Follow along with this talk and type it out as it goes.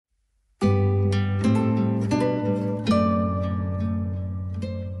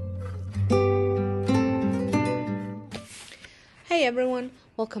everyone,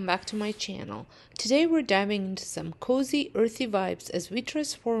 welcome back to my channel. Today we're diving into some cozy, earthy vibes as we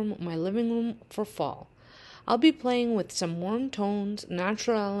transform my living room for fall. I'll be playing with some warm tones,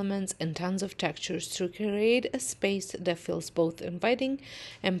 natural elements, and tons of textures to create a space that feels both inviting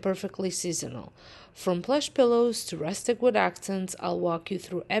and perfectly seasonal. From plush pillows to rustic wood accents, I'll walk you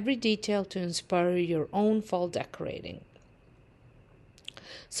through every detail to inspire your own fall decorating.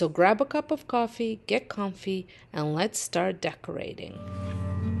 So grab a cup of coffee, get comfy, and let's start decorating.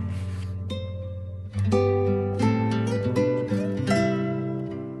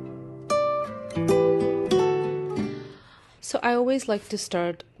 So I always like to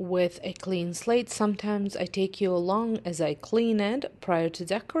start with a clean slate. Sometimes I take you along as I clean it prior to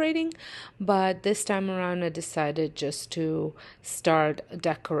decorating, but this time around I decided just to start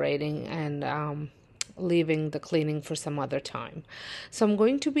decorating and leaving the cleaning for some other time. So I'm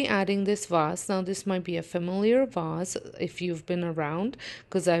going to be adding this vase. Now this might be a familiar vase if you've been around,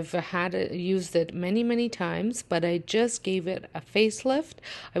 because I've used it many times, but I just gave it a facelift.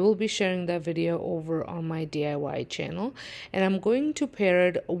 I will be sharing that video over on my DIY channel, and I'm going to pair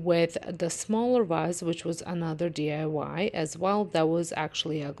it with the smaller vase, which was another DIY as well. That was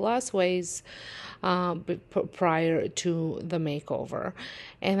actually a glass vase prior to the makeover.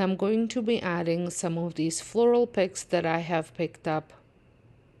 And I'm going to be adding some of these floral picks that I have picked up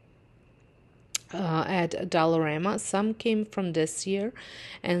at Dollarama. Some came from this year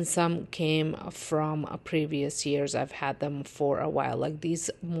and some came from previous years. I've had them for a while. Like these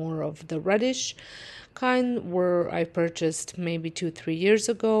more of the reddish kind were I purchased maybe 2-3 years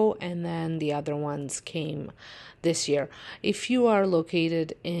ago, and then the other ones came this year. If you are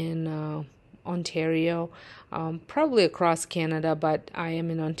located in Ontario, probably across Canada, but I am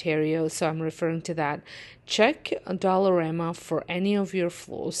in Ontario, so I'm referring to that. Check Dollarama for any of your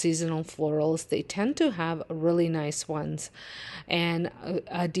seasonal florals. They tend to have really nice ones and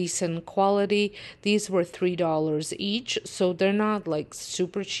a decent quality. These were $3 each, so they're not like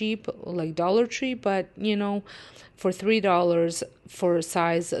super cheap like Dollar Tree, but you know, for $3 for a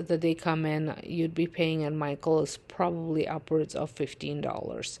size that they come in, you'd be paying at Michael's probably upwards of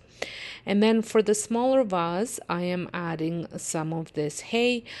 $15. And then for the smaller vase, I am adding some of this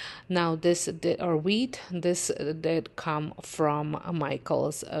hay. Now this or wheat. This did come from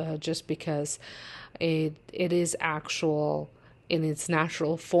Michael's, just because it is actual in its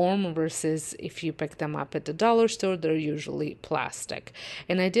natural form, versus if you pick them up at the dollar store, they're usually plastic.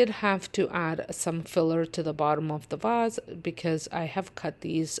 And I did have to add some filler to the bottom of the vase because I have cut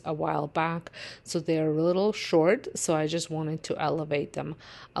these a while back, so they're a little short, so I just wanted to elevate them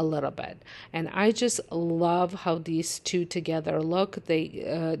a little bit. And I just love how these two together look.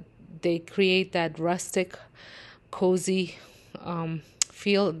 They create that rustic, cozy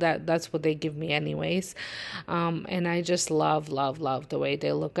feel. That's what they give me anyways, and I just love the way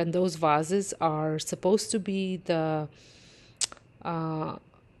they look. And those vases are supposed to be the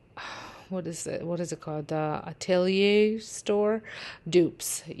what is it called, the Atelier store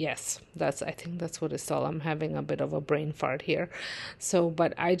dupes. Yes, I think that's what it's called. I'm having a bit of a brain fart here. So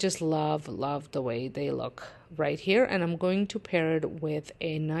but I just love the way they look right here. And I'm going to pair it with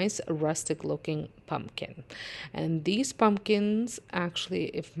a nice rustic looking pumpkin. And these pumpkins, actually,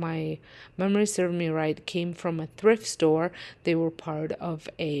 if my memory serves me right, came from a thrift store. They were part of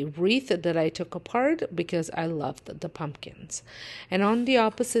a wreath that I took apart because I loved the pumpkins. And on the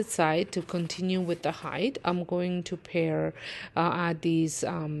opposite side, to continue with the height, I'm going to add these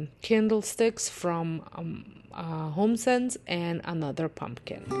candlesticks from Home Sense and another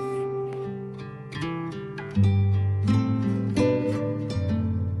pumpkin.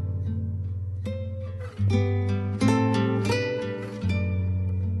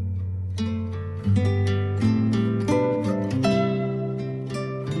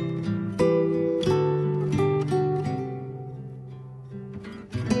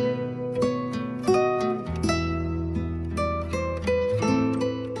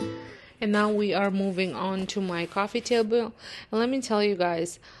 And now we are moving on to my coffee table. And let me tell you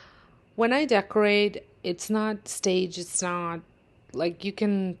guys, when I decorate, it's not staged. It's not like, you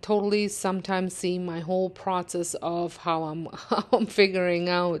can totally sometimes see my whole process of how I'm figuring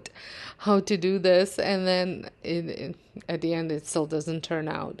out how to do this. And then at the end, it still doesn't turn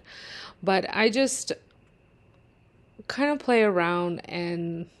out. But I just kind of play around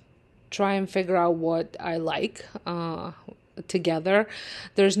and try and figure out what I like together.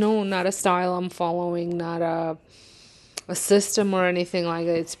 There's not a style I'm following, not a a system or anything like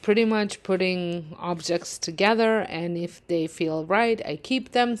that. It's pretty much putting objects together, and if they feel right, I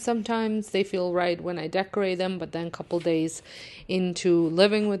keep them. Sometimes they feel right when I decorate them, but then a couple days into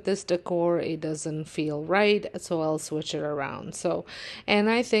living with this decor, it doesn't feel right, so I'll switch it around. So, and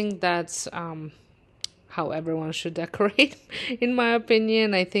I think that's how everyone should decorate, in my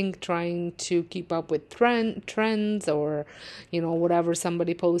opinion. I think trying to keep up with trends, or whatever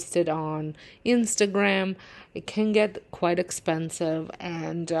somebody posted on Instagram, it can get quite expensive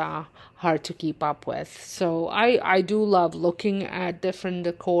and hard to keep up with. So I do love looking at different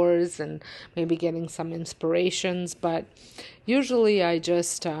decors and maybe getting some inspirations, but usually I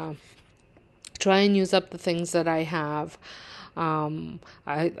just try and use up the things that I have.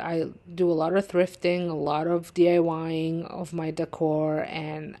 I do a lot of thrifting, a lot of DIYing of my decor,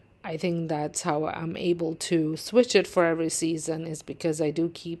 and I think that's how I'm able to switch it for every season, is because I do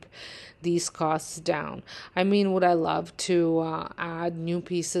keep these costs down. I mean, would I love to add new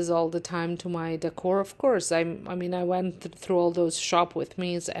pieces all the time to my decor? Of course. I mean, I went through all those shop with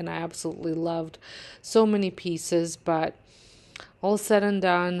me's, and I absolutely loved so many pieces, but all said and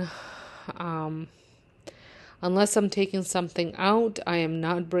done, unless I'm taking something out, I am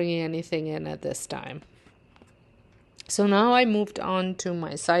not bringing anything in at this time. So now I moved on to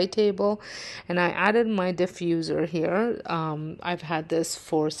my side table, and I added my diffuser here. I've had this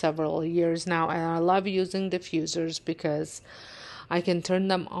for several years now, and I love using diffusers because I can turn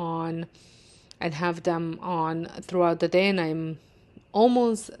them on and have them on throughout the day, and I'm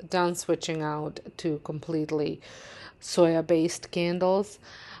almost done switching out to completely soya-based candles.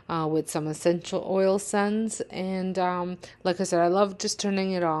 With some essential oil scents, and like I said, I love just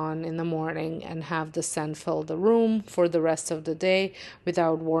turning it on in the morning and have the scent fill the room for the rest of the day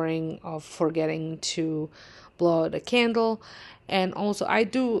without worrying of forgetting to blow out a candle. And also, I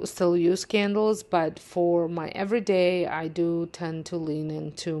do still use candles, but for my everyday, I do tend to lean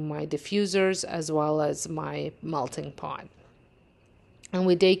into my diffusers as well as my melting pot. And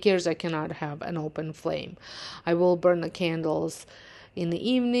with daycares, I cannot have an open flame. I will burn the candles in the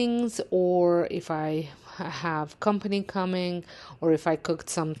evenings, or if I have company coming, or if I cooked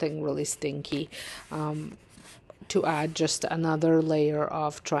something really stinky, to add just another layer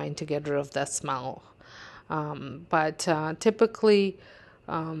of trying to get rid of that smell. But typically,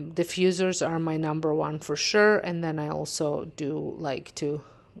 diffusers are my number one for sure, and then I also do like to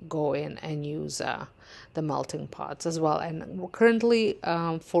go in and use the melting pots as well. And currently,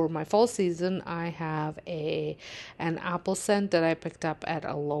 for my fall season, I have an apple scent that I picked up at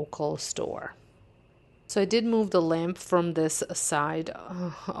a local store. So I did move the lamp from this side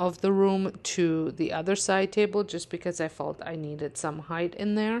of the room to the other side table, just because I felt I needed some height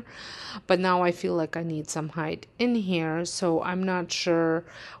in there. But now I feel like I need some height in here, so I'm not sure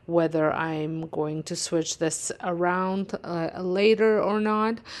whether I'm going to switch this around later or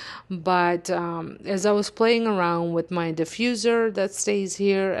not. But as I was playing around with my diffuser that stays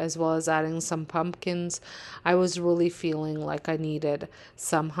here, as well as adding some pumpkins, I was really feeling like I needed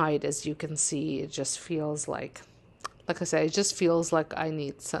some height. As you can see, it just feels like I said, it just feels like I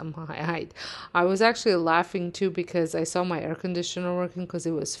need some height. I was actually laughing too because I saw my air conditioner working, because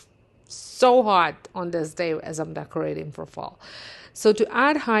it was so hot on this day as I'm decorating for fall. So to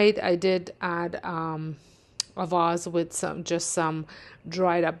add height, I did add a vase with some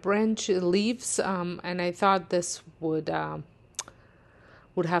dried up branch leaves, and I thought this would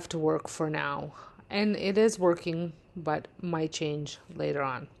have to work for now. And it is working, but might change later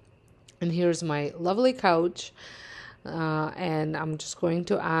on. And here's my lovely couch. And I'm just going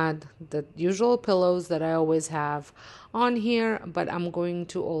to add the usual pillows that I always have on here, but I'm going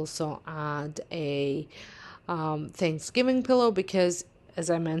to also add a Thanksgiving pillow, because, as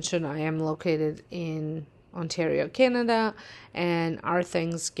I mentioned, I am located in Ontario, Canada, and our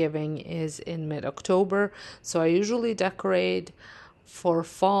Thanksgiving is in mid-October. So I usually decorate for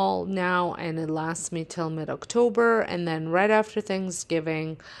fall now, and it lasts me till mid-October, and then right after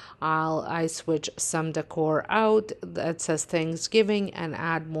Thanksgiving I switch some decor out that says Thanksgiving and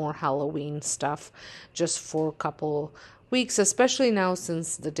add more Halloween stuff just for a couple weeks, especially now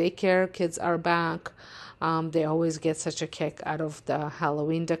since the daycare kids are back. They always get such a kick out of the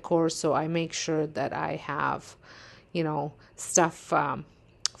Halloween decor, so I make sure that I have stuff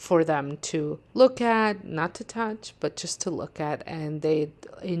for them to look at, not to touch, but just to look at, and they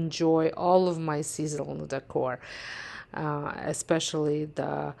enjoy all of my seasonal decor, especially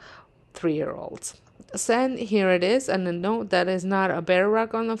the 3-year-olds. And here it is, and a note, that is not a bear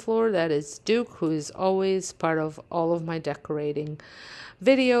rug on the floor, that is Duke, who is always part of all of my decorating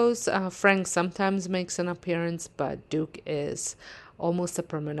videos. Frank sometimes makes an appearance, but Duke is almost a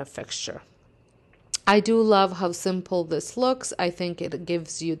permanent fixture. I do love how simple this looks. I think it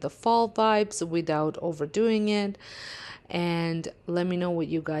gives you the fall vibes without overdoing it. And let me know what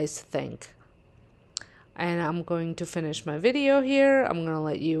you guys think. And I'm going to finish my video here. I'm going to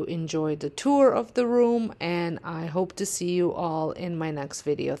let you enjoy the tour of the room, and I hope to see you all in my next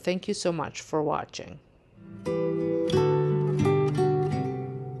video. Thank you so much for watching.